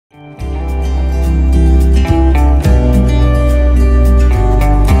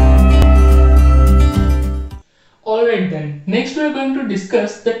we are going to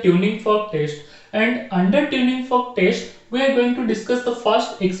discuss the tuning fork test, and under tuning fork test we are going to discuss the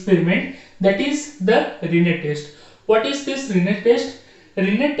first experiment, that is the Rinne test. What is this Rinne test?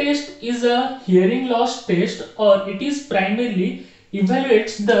 Rinne test is a hearing loss test, or it is primarily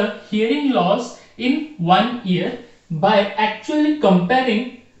evaluates the hearing loss in one ear by actually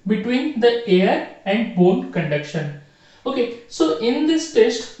comparing between the air and bone conduction. Okay, so in this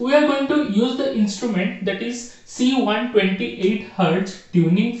test we are going to use the instrument, that is C128 Hz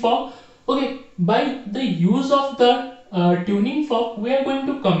tuning fork. Okay, by the use of the tuning fork we are going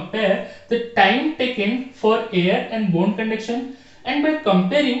to compare the time taken for air and bone conduction, and by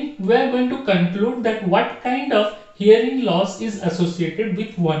comparing we are going to conclude that what kind of hearing loss is associated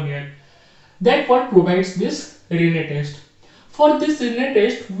with one ear. That what provides this Rinne test. For this Rinne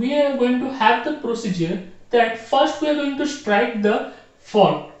test we are going to have the procedure that first we are going to strike the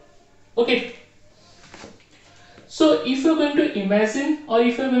fork. Okay, so if you are going to imagine, or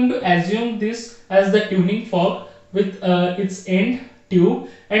if you are going to assume this as the tuning fork with its end tube,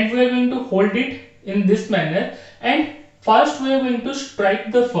 and we are going to hold it in this manner, and first we are going to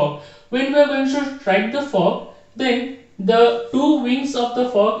strike the fork. When we are going to strike the fork, then the two wings of the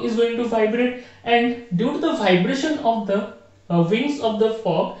fork is going to vibrate, and due to the vibration of the wings of the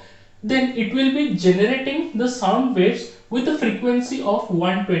fork, then it will be generating the sound waves with a frequency of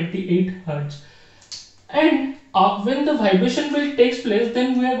 128 Hz. And when the vibration will take place,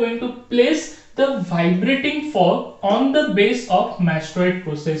 then we are going to place the vibrating fork on the base of mastoid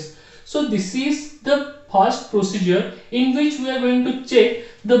process. So this is the first procedure in which we are going to check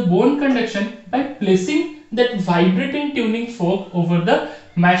the bone conduction by placing that vibrating tuning fork over the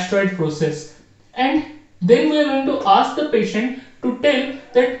mastoid process. And then we are going to ask the patient to tell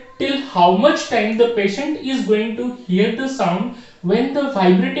that till how much time the patient is going to hear the sound when the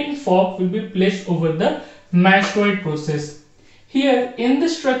vibrating fork will be placed over the mastoid process. Here in the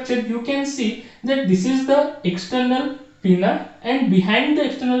structure you can see that this is the external pinna, and behind the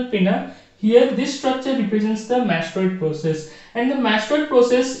external pinna here this structure represents the mastoid process, and the mastoid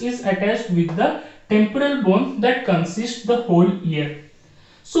process is attached with the temporal bone that consists the whole ear.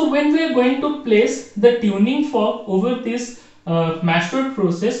 So when we are going to place the tuning fork over this mastoid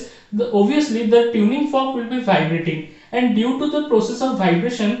process, obviously the tuning fork will be vibrating, and due to the process of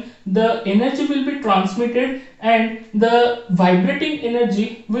vibration the energy will be transmitted, and the vibrating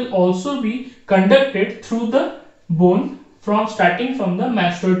energy will also be conducted through the bone starting from the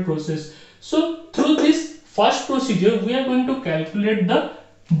mastoid process. So through this first procedure we are going to calculate the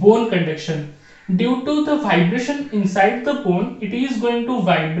bone conduction. Due to the vibration inside the bone, it is going to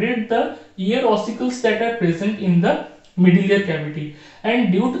vibrate the ear ossicles that are present in the middle ear cavity,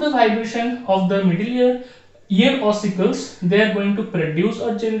 and due to the vibration of the middle ear ossicles, they are going to produce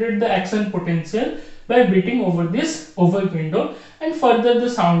or generate the axon potential by beating over this oval window, and further the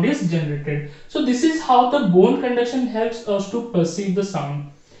sound is generated. So this is how the bone conduction helps us to perceive the sound.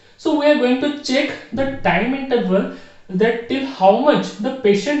 So we are going to check the time interval, that till how much the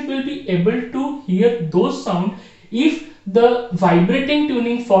patient will be able to hear those sound if the vibrating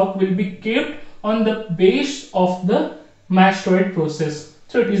tuning fork will be kept on the base of the mastoid process.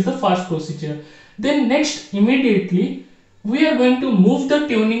 So it is the first procedure. Then next, immediately we are going to move the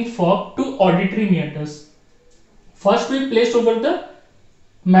tuning fork to auditory meatus. First we placed over the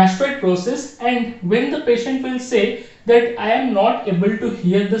mastoid process, and when the patient will say that I am not able to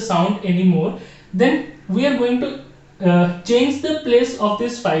hear the sound anymore, then we are going to change the place of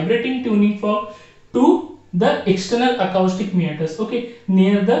this vibrating tuning fork to the external acoustic meatus, okay,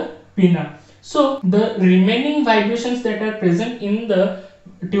 near the pinna. So the remaining vibrations that are present in the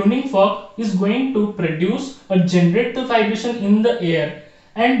tuning fork is going to produce or generate the vibration in the air,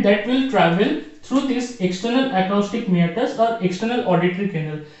 and that will travel through this external acoustic meatus or external auditory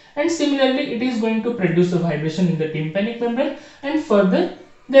canal, and similarly it is going to produce a vibration in the tympanic membrane, and further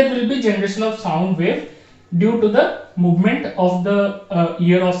there will be generation of sound wave due to the movement of the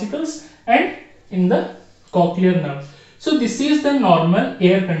ear ossicles and in the cochlear nerve. So this is the normal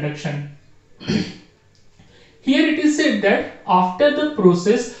air conduction. Here it is said that after the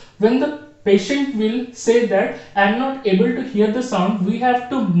process, when the patient will say that I am not able to hear the sound, we have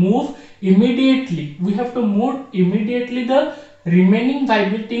to move immediately. We have to move immediately the remaining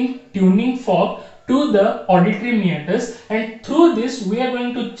vibrating tuning fork to the auditory meatus, and through this we are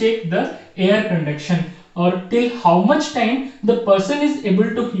going to check the air conduction, or till how much time the person is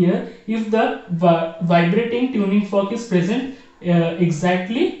able to hear if the vibrating tuning fork is present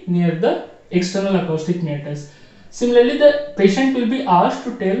exactly near the external acoustic meatus. Similarly, the patient will be asked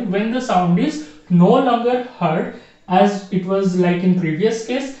to tell when the sound is no longer heard, as it was like in previous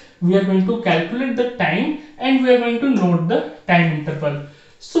case, we are going to calculate the time and we are going to note the time interval.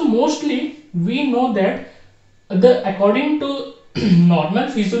 So mostly we know that according to normal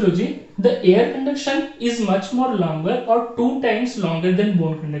physiology, the air conduction is much more longer or 2 times longer than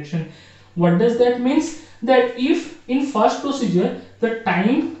bone conduction. What does that means? That if in first procedure the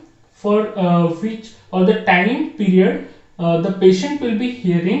time for which or the time period the patient will be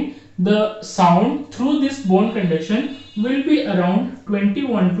hearing the sound through this bone conduction will be around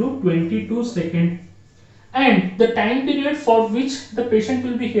 21 to 22 seconds, and the time period for which the patient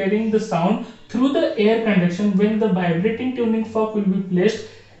will be hearing the sound through the air conduction when the vibrating tuning fork will be placed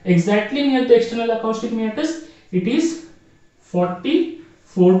exactly near the external acoustic meatus, it is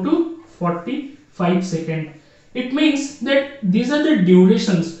 44 to 45 seconds. It means that these are the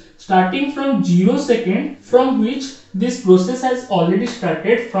durations starting from 0 second from which this process has already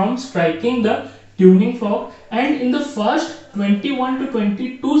started from striking the tuning fork, and in the first 21 to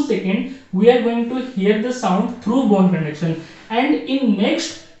 22 second we are going to hear the sound through bone conduction, and in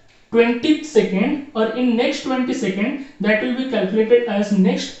next 20 second or in next 20 second that will be calculated as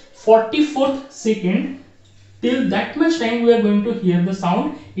next 44th second. Till that much time we are going to hear the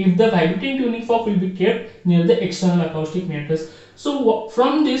sound if the vibrating tuning fork will be kept near the external acoustic meatus. So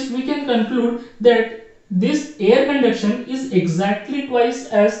from this we can conclude that this air conduction is exactly twice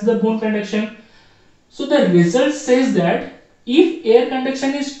as the bone conduction. So the result says that if air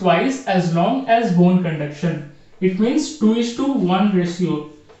conduction is twice as long as bone conduction, it means 2:1 ratio.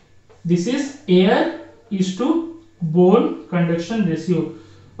 This is air is to bone conduction ratio.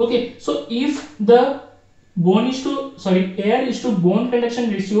 Okay, so if the air is to bone conduction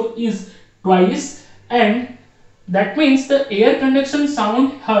ratio is twice, and that means the air conduction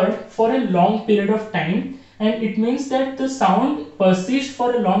sound heard for a long period of time, and it means that the sound persists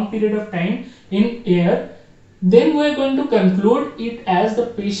for a long period of time in air, then we are going to conclude it as the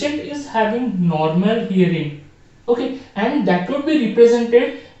patient is having normal hearing. Okay, and that would be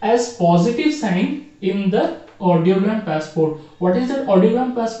represented as positive sign in the audiogram passport. What is that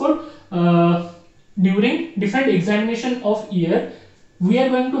audiogram passport? During different examination of ear, we are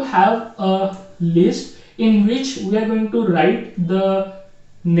going to have a list in which we are going to write the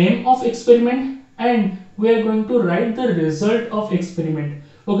name of experiment and we are going to write the result of experiment.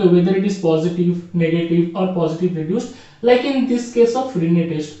 Okay, whether it is positive, negative or positive reduced, like in this case of Rinne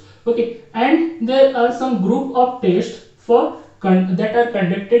test. Okay, and there are some group of tests for that are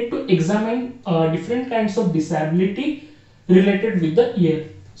conducted to examine different kinds of disability related with the ear.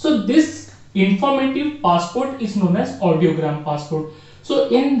 So this informative passport is known as audiogram passport. So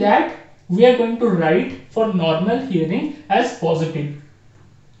in that we are going to write for normal hearing as positive.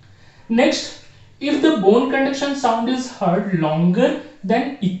 Next, if the bone conduction sound is heard longer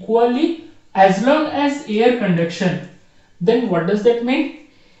than equally as long as air conduction, then what does that mean?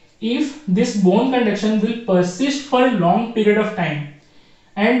 If this bone conduction will persist for a long period of time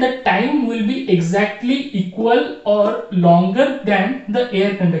and the time will be exactly equal or longer than the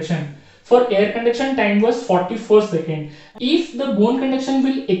air conduction. For air conduction time was 44 seconds. If the bone conduction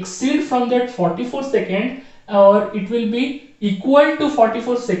will exceed from that 44 second or it will be equal to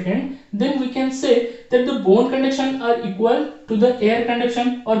 44 seconds, then we can say that the bone conduction are equal to the air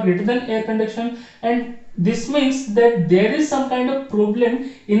conduction or greater than air conduction, and this means that there is some kind of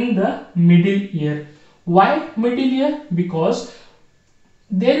problem in the middle ear. Why middle ear? Because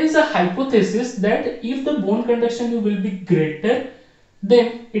there is a hypothesis that if the bone conduction will be greater,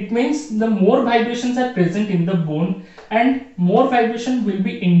 then it means the more vibrations are present in the bone and more vibration will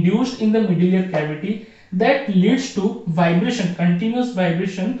be induced in the middle ear cavity. That leads to vibration, continuous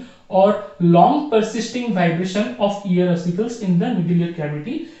vibration or long persisting vibration of ear ossicles in the middle ear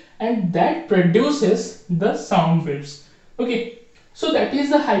cavity, and that produces the sound waves. Okay, so that is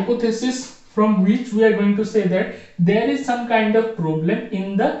the hypothesis from which we are going to say that there is some kind of problem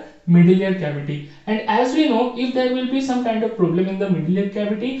in the middle ear cavity. And as we know, if there will be some kind of problem in the middle ear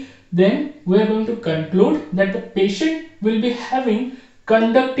cavity, then we are going to conclude that the patient will be having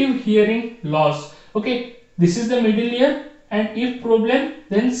conductive hearing loss. Okay, this is the middle ear, and if problem,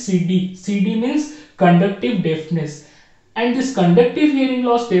 then CD. CD means conductive deafness, and this conductive hearing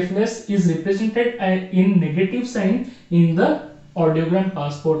loss deafness is represented in negative sign in the audiogram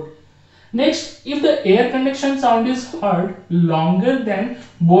passport. Next, if the air conduction sound is heard longer than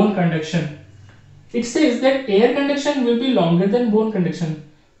bone conduction, it says that air conduction will be longer than bone conduction.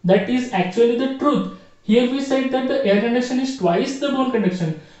 That is actually the truth. Here we said that the air conduction is twice the bone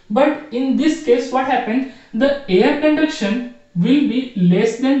conduction, but in this case what happened? The air conduction will be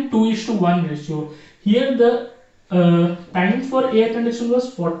less than 2:1 ratio. Here the time for air conduction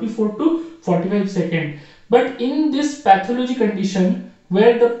was 44 to 45 seconds, but in this pathology condition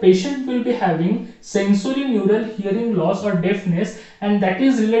where the patient will be having sensory neural hearing loss or deafness, and that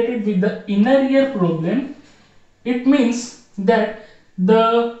is related with the inner ear problem, it means that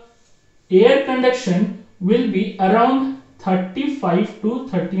the air conduction will be around 35 to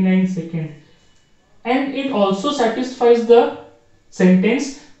 39 seconds. And it also satisfies the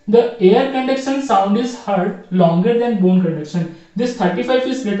sentence, the air conduction sound is heard longer than bone conduction. This 35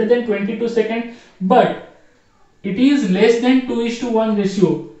 is greater than 22 seconds, but it is less than 2:1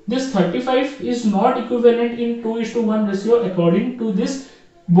 ratio. This 35 is not equivalent in 2:1 ratio according to this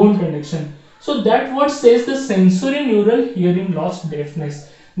bone conduction. So that what says the sensory neural hearing loss deafness,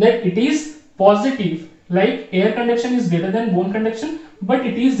 that it is positive, like air conduction is greater than bone conduction, but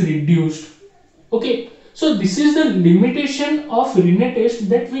it is reduced. Okay, so this is the limitation of Rinne test,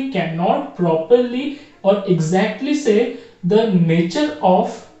 that we cannot properly or exactly say the nature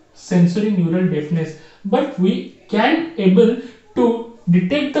of sensory neural deafness, but we can able to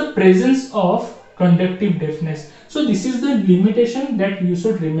detect the presence of conductive deafness. So this is the limitation that you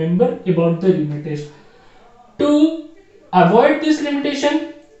should remember about the Rinne test. To avoid this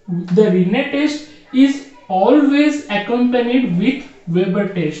limitation, the Rinne test is always accompanied with Weber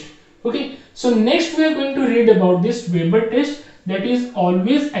test. Okay, so next we are going to read about this Weber test, that is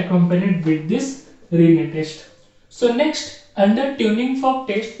always accompanied with this Rinne test. So next, under tuning fork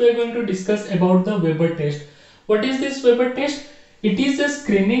test, we are going to discuss about the Weber test. What is this Weber test? It is a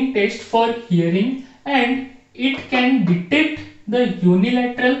screening test for hearing, and it can detect the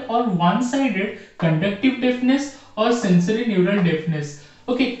unilateral or one-sided conductive deafness or sensory neural deafness.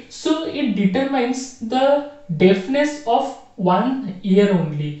 Okay, so it determines the deafness of one ear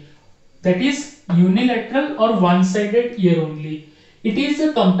only, that is unilateral or one-sided ear only. It is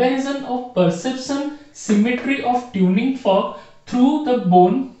a comparison of perception symmetry of tuning fork through the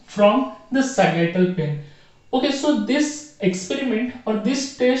bone from the sagittal plane. Okay, so this experiment or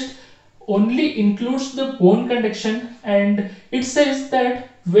this test only includes the bone conduction, and it says that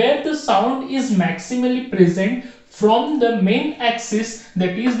where the sound is maximally present from the main axis,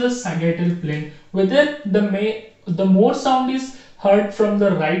 that is the sagittal plane, whether the more sound is heard from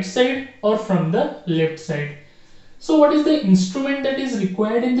the right side or from the left side. So what is the instrument that is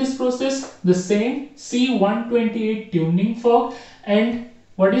required in this process? The same C128 tuning fork. And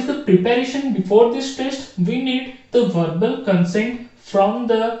what is the preparation before this test? We need the verbal consent from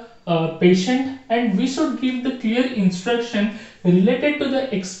the patient, and we should give the clear instruction related to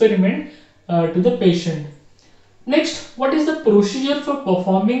the experiment to the patient. Next, what is the procedure for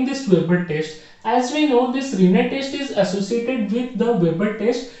performing this Weber test? As we know, this Rinne test is associated with the Weber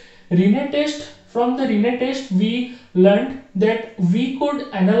test. From the Rinne test, we learned that we could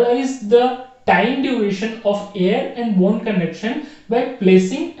analyze the time duration of air and bone conduction by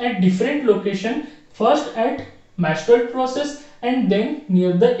placing at different location, first at mastoid process and then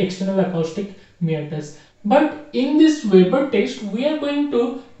near the external acoustic meatus. But in this Weber test, we are going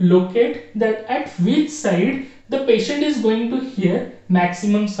to locate that at which side the patient is going to hear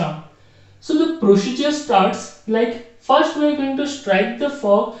maximum sound. So the procedure starts like, first we are going to strike the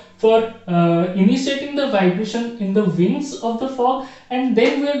fork for initiating the vibration in the wings of the fork, and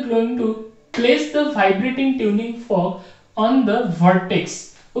then we are going to place the vibrating tuning fork on the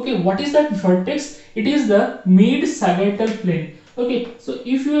vertex. Okay, what is that vertex? It is the mid sagittal plane. Okay, so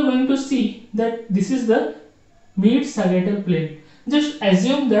if you are going to see that this is the mid sagittal plane, just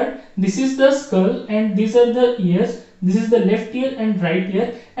assume that this is the skull and these are the ears, this is the left ear and right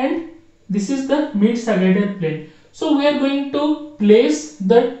ear, and this is the mid sagittal plane. So we are going to place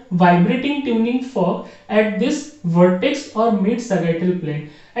the vibrating tuning fork at this vertex or mid sagittal plane.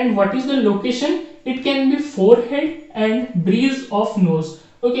 And what is the location? It can be forehead and bridge of nose.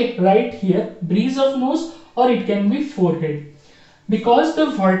 Okay, right here, bridge of nose, or it can be forehead. Because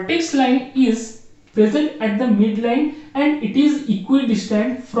the vertex line is present at the midline and it is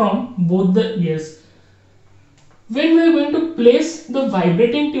equidistant from both the ears. When we are going to place the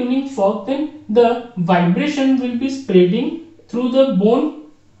vibrating tuning fork, then the vibration will be spreading through the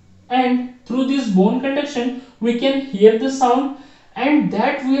bone, and through this bone conduction we can hear the sound, and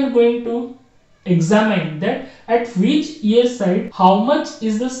that we are going to examine that at which ear side how much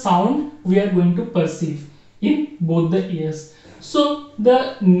is the sound we are going to perceive in both the ears. So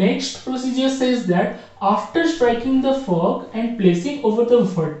the next procedure says that after striking the fork and placing over the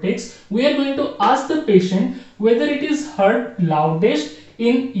vertex, we are going to ask the patient whether it is heard loudest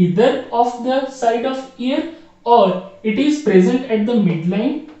in either of the side of ear or it is present at the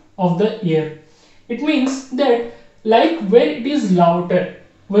midline of the ear. It means that like where it is louder,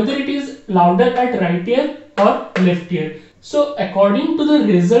 whether it is louder at right ear or left ear. So according to the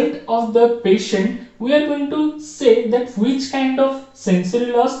result of the patient, we are going to say that which kind of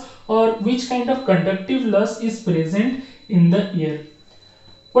sensory loss or which kind of conductive loss is present in the ear.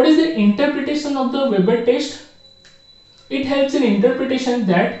 What is the interpretation of the Weber test? It helps in interpretation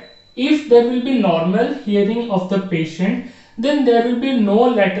that if there will be normal hearing of the patient, then there will be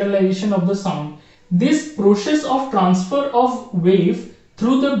no lateralization of the sound. This process of transfer of wave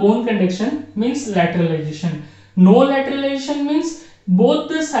through the bone conduction means lateralization. No lateralization means both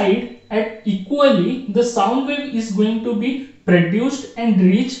the side at equally the sound wave is going to be produced and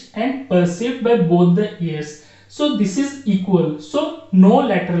reached and perceived by both the ears. So this is equal. So no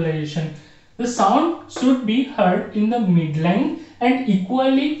lateralization. The sound should be heard in the midline and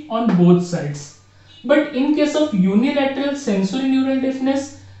equally on both sides. But in case of unilateral sensorineural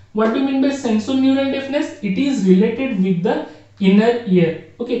deafness, what do you mean by sensorineural deafness? It is related with the inner ear.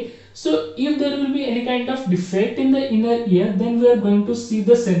 Okay, so if there will be any kind of defect in the inner ear, then we are going to see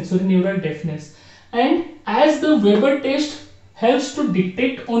the sensorineural deafness. And as the Weber test helps to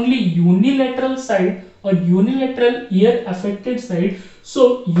detect only unilateral side or unilateral ear affected side,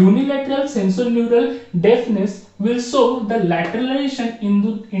 so unilateral sensorineural deafness will show the lateralization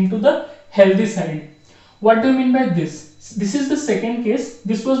into the healthy side. What do you mean by this? This is the second case.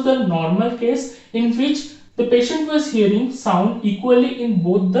 This was the normal case in which the patient was hearing sound equally in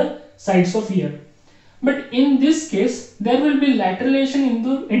both the sides of ear. But in this case, there will be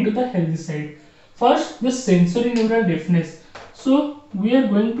lateralization into the healthy side. First, the sensorineural deafness. So we are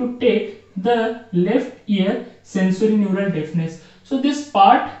going to take the left ear sensorineural deafness. So this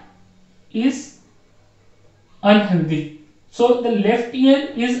part is unhealthy. So the left ear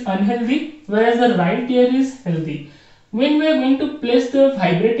is unhealthy, whereas the right ear is healthy. When we are going to place the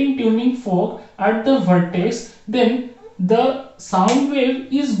vibrating tuning fork at the vertex, then the sound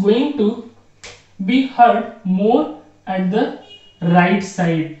wave is going to be heard more at the right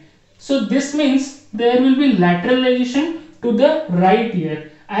side. So this means there will be lateralization to the right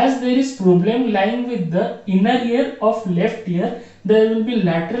ear. As there is problem lying with the inner ear of left ear, there will be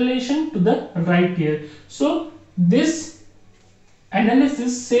lateralization to the right ear. So this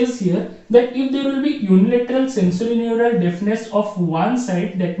analysis says here that if there will be unilateral sensorineural deafness of one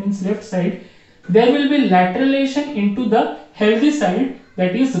side, that means left side, there will be lateralization into the healthy side,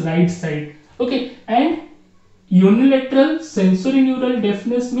 that is right side. Okay, and unilateral sensorineural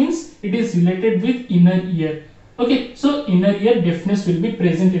deafness means it is related with inner ear. Okay, so inner ear deafness will be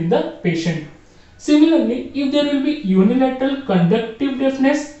present in the patient. Similarly, if there will be unilateral conductive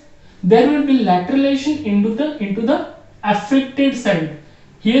deafness, there will be lateralization into the affected side.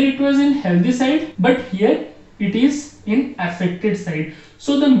 Here it was in healthy side, but here it is in affected side.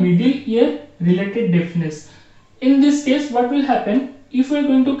 So the middle ear related deafness. In this case, what will happen if we are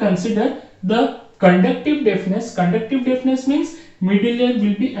going to consider the conductive deafness means middle ear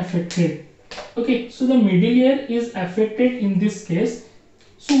will be affected. Okay, so the middle ear is affected in this case.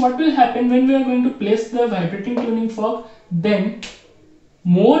 So what will happen when we are going to place the vibrating tuning fork? Then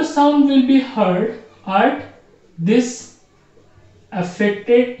more sound will be heard at this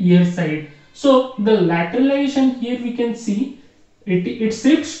affected ear side. So the lateralization here we can see it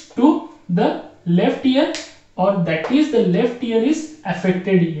shifts to the left ear, or that is the left ear is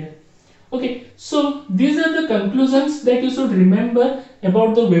affected ear. Okay, so these are the conclusions that you should remember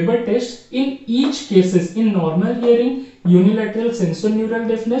about the Weber test in each cases, in normal hearing, unilateral sensorineural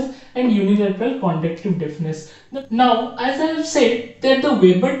deafness and unilateral conductive deafness. Now, as I have said that the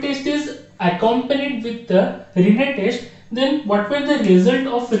Weber test is accompanied with the Rinne test, then what were the result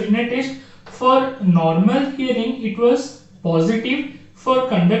of Rinne test? For normal hearing it was positive, for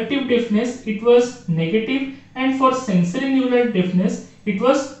conductive deafness it was negative, and for sensorineural deafness it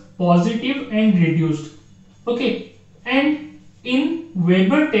was positive and reduced. Okay, and in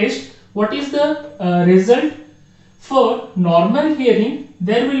Weber test, what is the result? For normal hearing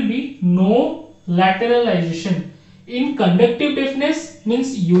there will be no lateralization. In conductive deafness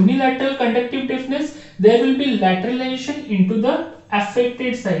means unilateral conductive deafness, there will be lateralization into the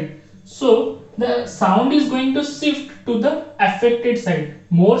affected side. So the sound is going to shift to the affected side.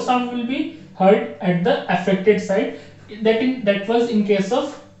 More sound will be heard at the affected side. That was in case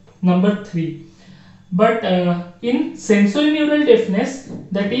of number 3. But in sensorineural deafness,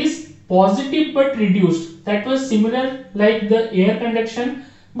 that is positive but reduced. That was similar like the air conduction,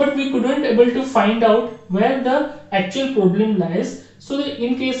 but we couldn't able to find out where the actual problem lies. So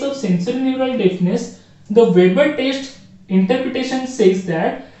in case of sensorineural deafness, the Weber test interpretation says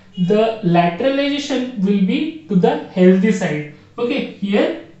that the lateralization will be to the healthy side. Okay,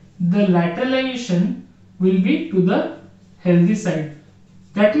 here the lateralization will be to the healthy side.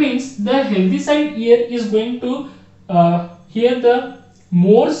 That means the healthy side ear is going to hear the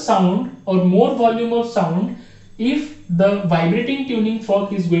more sound or more volume of sound if the vibrating tuning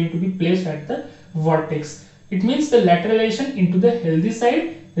fork is going to be placed at the vertex. It means the lateralization into the healthy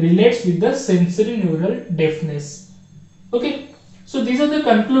side relates with the sensory neural deafness. Okay, so these are the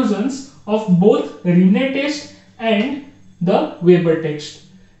conclusions of both Rinne test and the Weber test.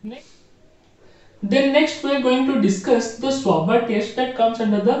 Next we are going to discuss the Schwabach test that comes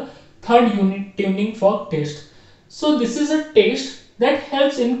under the third unit, tuning fork test. So this is a test that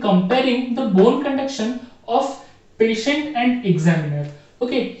helps in comparing the bone conduction of patient and examiner.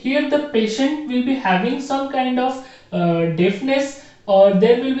 Okay, here the patient will be having some kind of deafness, or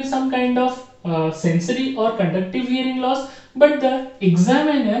there will be some kind of sensory or conductive hearing loss, but the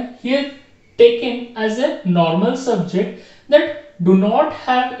examiner here taken as a normal subject that do not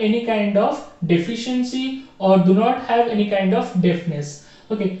have any kind of deficiency or do not have any kind of deafness.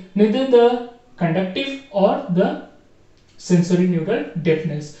 Okay, neither the conductive or the sensory neural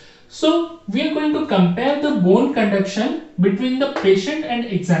deafness. So we are going to compare the bone conduction between the patient and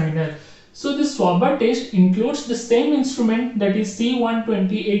examiner. So the Schwabach test includes the same instrument, that is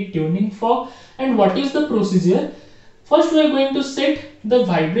C128 tuning fork. And what is the procedure? First we are going to set the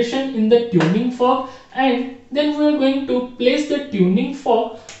vibration in the tuning fork, and then we are going to place the tuning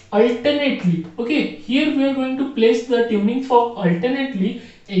fork alternately. Okay, here we are going to place the tuning fork alternately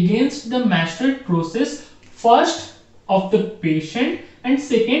against the mastered process, first of the patient and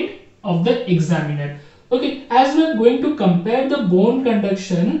second of the examiner. Okay, as we are going to compare the bone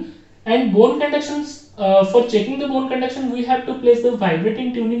conduction, and bone conductions, for checking the bone conduction we have to place the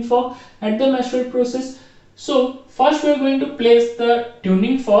vibrating tuning fork at the mastered process. So first we are going to place the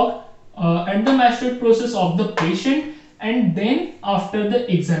tuning fork at the mastered process of the patient and then after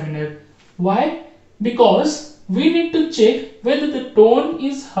the examiner. Why? Because we need to check whether the tone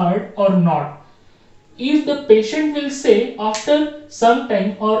is heard or not. If the patient will say after some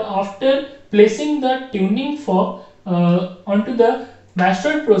time or after placing the tuning fork onto the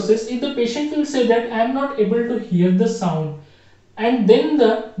mastered process, if the patient will say that I am not able to hear the sound, and then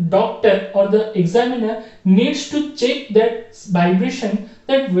the doctor or the examiner needs to check that vibration,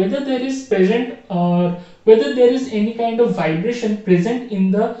 that whether there is present or whether there is any kind of vibration present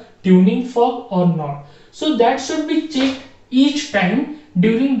in the tuning fork or not. So that should be checked each time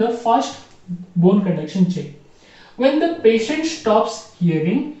during the first bone conduction check. When the patient stops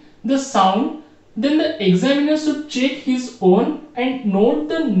hearing the sound, then the examiner should check his own and note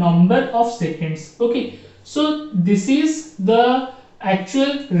the number of seconds. Okay, so this is the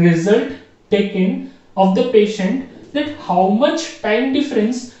actual result taken of the patient, that how much time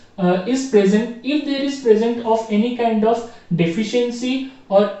difference is present, if there is present of any kind of deficiency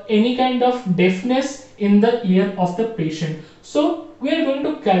or any kind of deafness in the ear of the patient. So we are going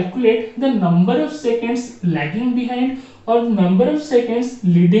to calculate the number of seconds lagging behind or number of seconds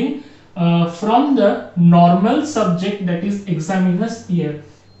leading from the normal subject, that is examiner's ear.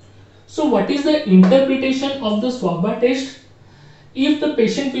 So what is the interpretation of the Schwabach test? If the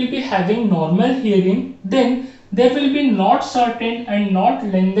patient will be having normal hearing, then there will be not shortened and not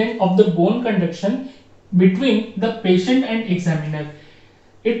lengthened of the bone conduction between the patient and examiner.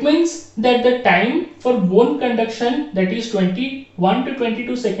 It means that the time for bone conduction, that is 21 to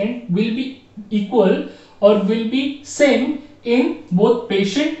 22 seconds, will be equal or will be same in both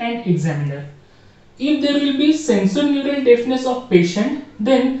patient and examiner. If there will be sensorineural deafness of patient,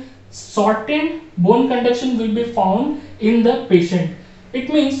 then shortened bone conduction will be found in the patient. It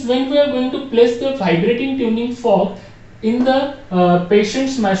means when we are going to place the vibrating tuning fork in the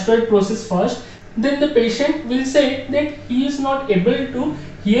patient's mastered process first, then the patient will say that he is not able to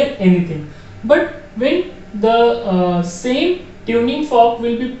hear anything. But when the same tuning fork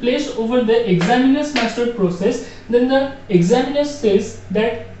will be placed over the examiner's mastered process, then the examiner says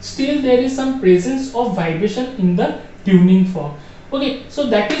that still there is some presence of vibration in the tuning fork. Okay, so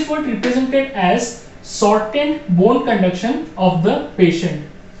that is what represented as shortened bone conduction of the patient.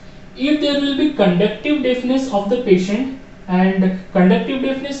 If there will be conductive deafness of the patient, and conductive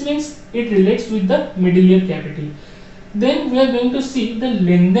deafness means it relates with the middle ear cavity, then we are going to see the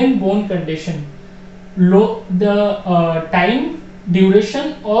lengthened bone conduction. The time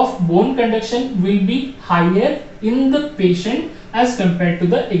duration of bone conduction will be higher in the patient as compared to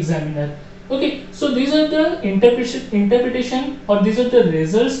the examiner. Okay, so these are the interpretation or these are the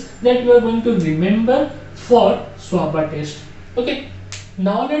results that we are going to remember for Schwabach test. Okay,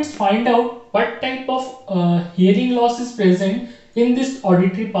 now let's find out what type of hearing loss is present in this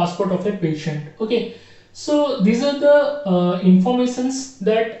auditory passport of a patient. Okay, so these are the informations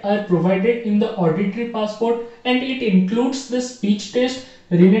that are provided in the auditory passport, and it includes the speech test,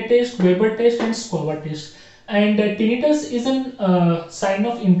 Rinne test, Weber test and Schwabach test. and tinnitus is a sign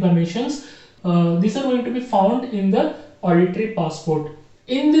of inflammations. These are going to be found in the auditory passport.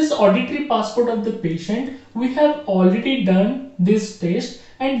 In this auditory passport of the patient, we have already done this test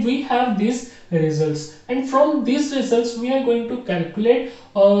and we have these results, and from these results we are going to calculate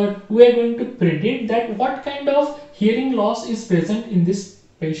or we are going to predict that what kind of hearing loss is present in this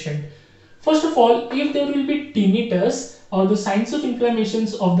patient. First of all, if there will be tinnitus or the signs of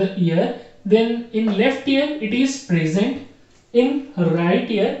inflammations of the ear, then in left ear it is present, in right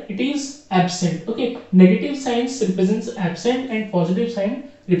ear it is absent. Okay, negative signs represents absent and positive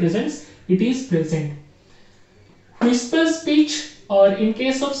sign represents it is present. Whisper speech, or in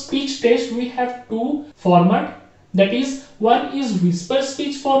case of speech test we have two format, that is, one is whisper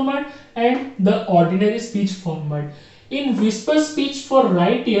speech format and the ordinary speech format. In whisper speech for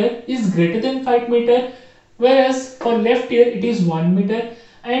right ear is greater than 5 meter, whereas for left ear it is 1 meter,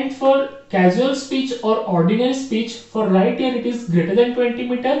 and for casual speech or ordinary speech for right ear it is greater than 20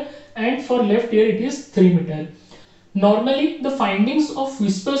 meter and for left ear it is 3 meter. Normally the findings of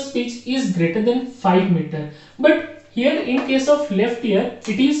whisper speech is greater than 5 meter, but here in case of left ear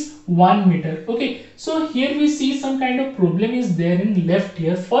it is 1 meter. Okay, so here we see some kind of problem is there in left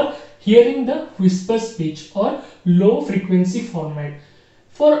ear for hearing the whisper speech or low frequency format.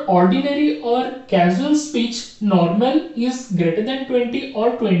 For ordinary or casual speech, normal is greater than 20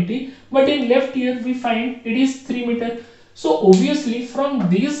 or 20, but in left ear we find it is 3 meter. So obviously from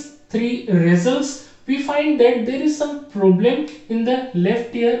these three results we find that there is some problem in the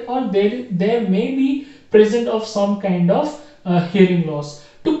left ear, or there may be present of some kind of hearing loss.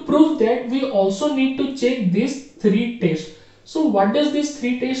 To prove that, we also need to check these three tests. So what does this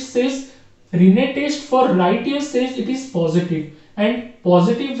three test says? Rinne test for right ear says it is positive, and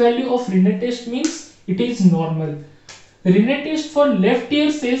positive value of Rinne test means it is normal. Rinne test for left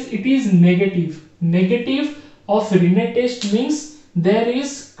ear says it is negative. Negative of Rinne test means there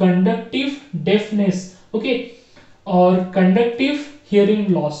is conductive deafness, okay, or conductive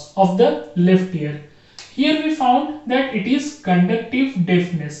hearing loss of the left ear. Here we found that it is conductive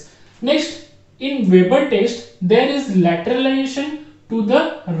deafness. Next, in Weber test there is lateralization to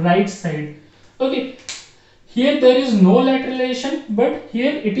the right side. Okay, here there is no lateralization, but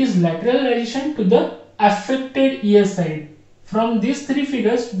here it is lateralization to the affected ear side. From these three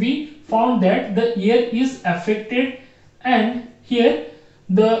figures we found that the ear is affected, and here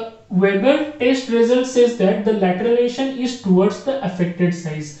the Weber test result says that the lateralization is towards the affected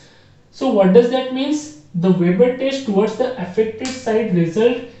side. So what does that means? The Weber test towards the affected side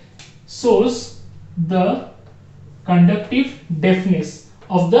result shows the conductive deafness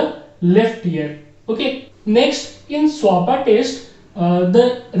of the left ear. Okay. Next, in Schwabach test,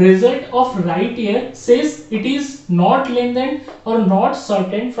 the result of right ear says it is not lengthened or not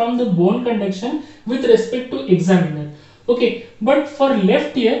shortened from the bone conduction with respect to examiner. Okay, but for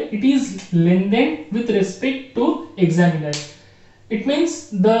left ear it is lengthened with respect to examiner. It means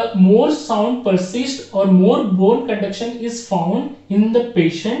the more sound persists or more bone conduction is found in the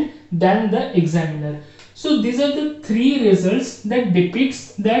patient than the examiner. So these are the three results that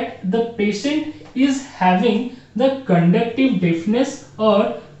depicts that the patient is having the conductive deafness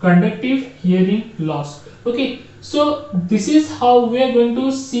or conductive hearing loss. Okay, so this is how we are going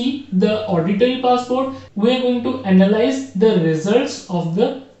to see the auditory passport. We are going to analyze the results of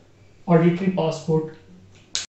the auditory passport.